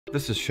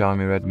This is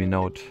Xiaomi Redmi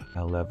Note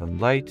 11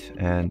 Lite,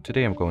 and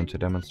today I'm going to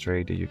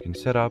demonstrate that you can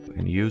set up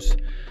and use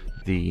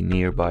the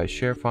nearby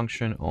share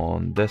function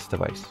on this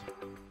device.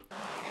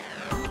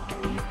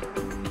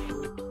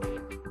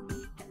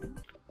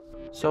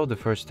 So the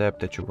first step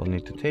that you will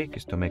need to take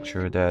is to make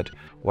sure that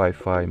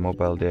Wi-Fi,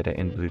 mobile data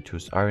and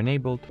Bluetooth are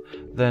enabled.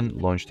 Then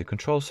launch the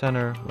control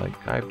center like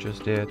I've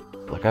just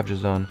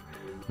done.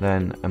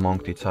 Then among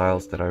the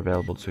tiles that are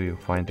available to you,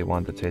 find the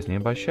one that says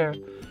nearby share,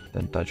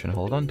 then touch and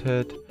hold onto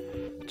it.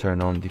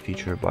 Turn on the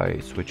feature by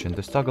switching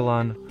this toggle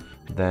on.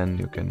 Then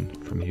you can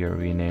from here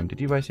rename the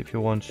device if you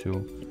want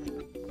to.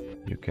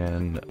 You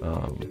can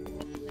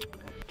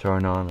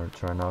turn on or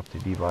turn off the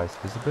device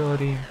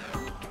visibility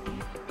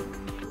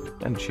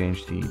and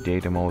change the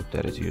data mode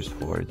that is used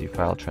for the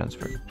file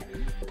transfer.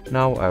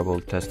 Now I will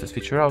test this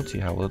feature out, see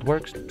how it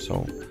works.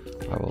 So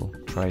I will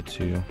try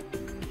to,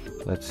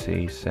 let's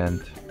say, send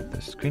the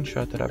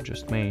screenshot that I've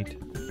just made.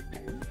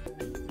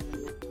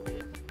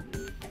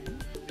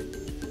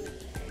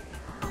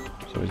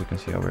 So as you can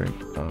see, our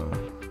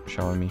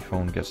Xiaomi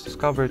phone gets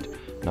discovered.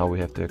 Now we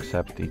have to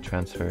accept the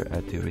transfer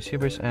at the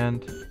receiver's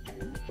end.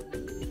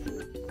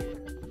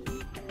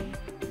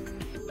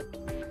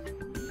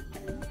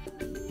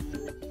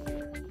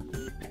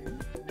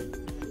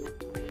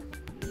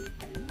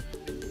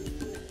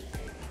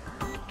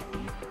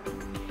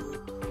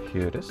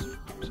 Here it is.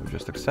 So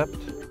just accept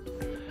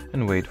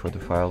and wait for the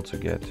file to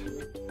get,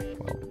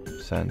 well,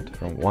 sent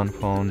from one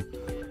phone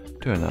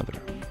to another.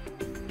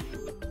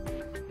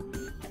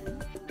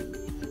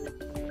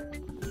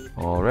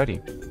 Alrighty,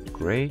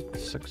 great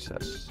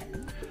success.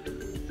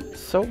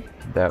 So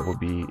that will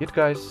be it,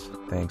 guys.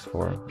 Thanks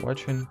for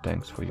watching,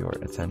 thanks for your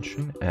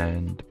attention,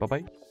 and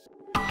bye-bye.